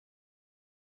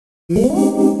Hi,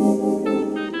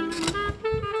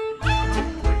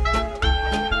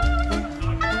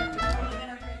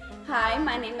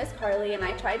 my name is Carly and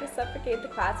I tried to suffocate the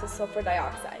class with sulfur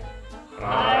dioxide.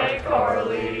 Hi,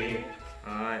 Carly.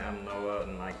 Hi, I'm Noah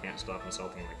and I can't stop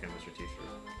insulting my chemistry teacher.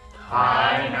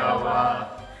 Hi,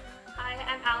 Noah. Hi,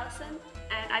 I'm Allison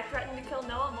and I threatened to kill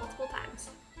Noah multiple times.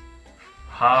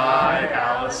 Hi,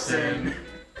 Allison.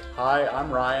 Hi, I'm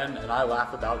Ryan and I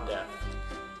laugh about death.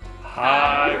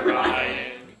 Hi,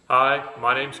 Ryan. Hi,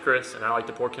 my name's Chris and I like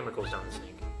to pour chemicals down the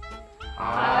sink.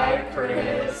 Hi,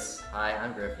 Chris. Hi,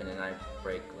 I'm Griffin and I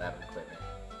break lab equipment.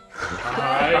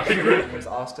 Hi, My name is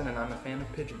Austin and I'm a fan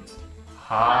of pigeons.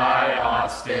 Hi,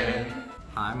 Austin.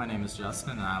 Hi, my name is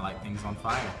Justin and I like things on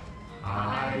fire.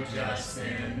 Hi,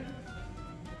 Justin.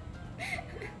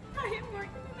 Hi, I'm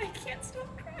Morgan and I can't stop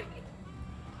crying.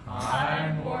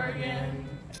 Hi, Morgan.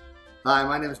 Hi,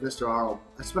 my name is Mr. Arnold.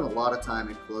 I spent a lot of time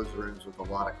in closed rooms with a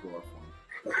lot of chloroform.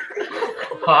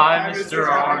 Hi, Mr.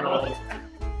 Arnold.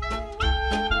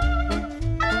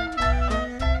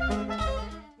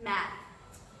 Math.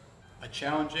 A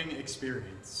challenging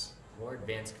experience. More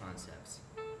advanced concepts.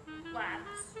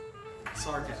 Labs.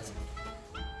 Sarcasm.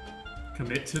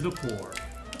 Commit to the poor.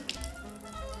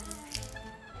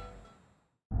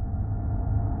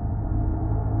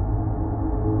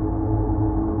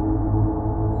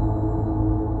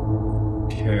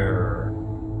 Terror.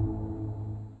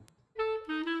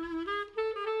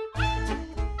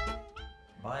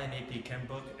 Buy an AP Chem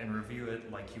book and review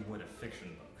it like you would a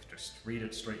fiction book. Just read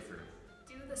it straight through.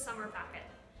 Do the summer packet.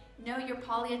 Know your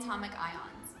polyatomic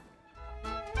ions.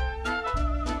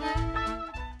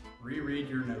 Reread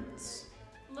your notes.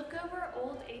 Look over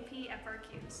old AP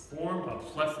FRQs. Form a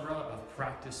plethora of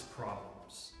practice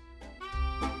problems.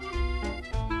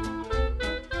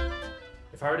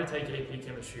 If I were to take AP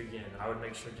Chemistry again, I would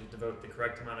make sure to devote the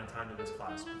correct amount of time to this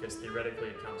class because theoretically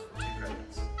it counts for 2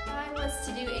 credits. If I was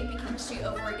to do AP Chemistry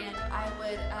over again, I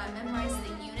would memorize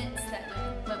the units that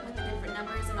went with the different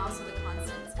numbers and also the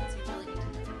constants because you really need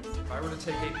to know those. If I were to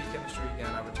take AP Chemistry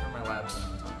again, I would turn my labs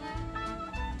on time.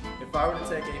 If I were to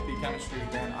take AP Chemistry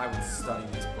again, I would study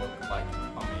this book like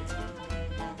amazing.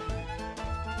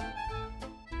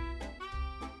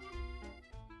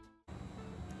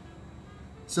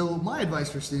 So my advice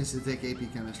for students to take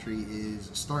AP Chemistry is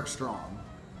start strong.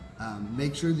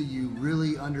 Make sure that you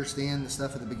really understand the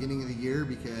stuff at the beginning of the year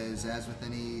because as with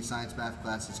any science math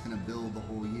class, it's going to build the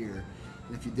whole year.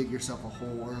 And if you dig yourself a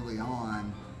hole early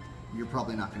on, you're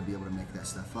probably not going to be able to make that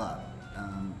stuff up.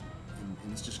 And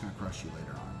it's just going to crush you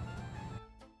later on.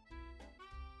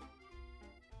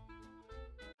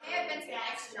 I have been to the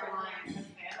extra line.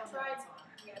 Okay, I'll try.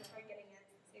 I'm going to try getting it.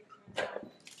 See if it turns out.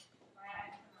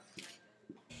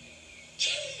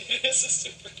 This is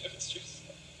super chemistry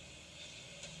stuff.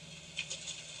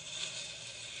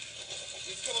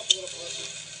 You come up a little closer.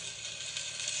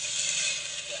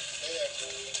 Yeah, stay there.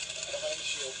 Behind the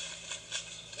shield.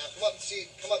 Now come up, see,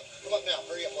 come up now.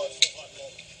 Hurry up while it's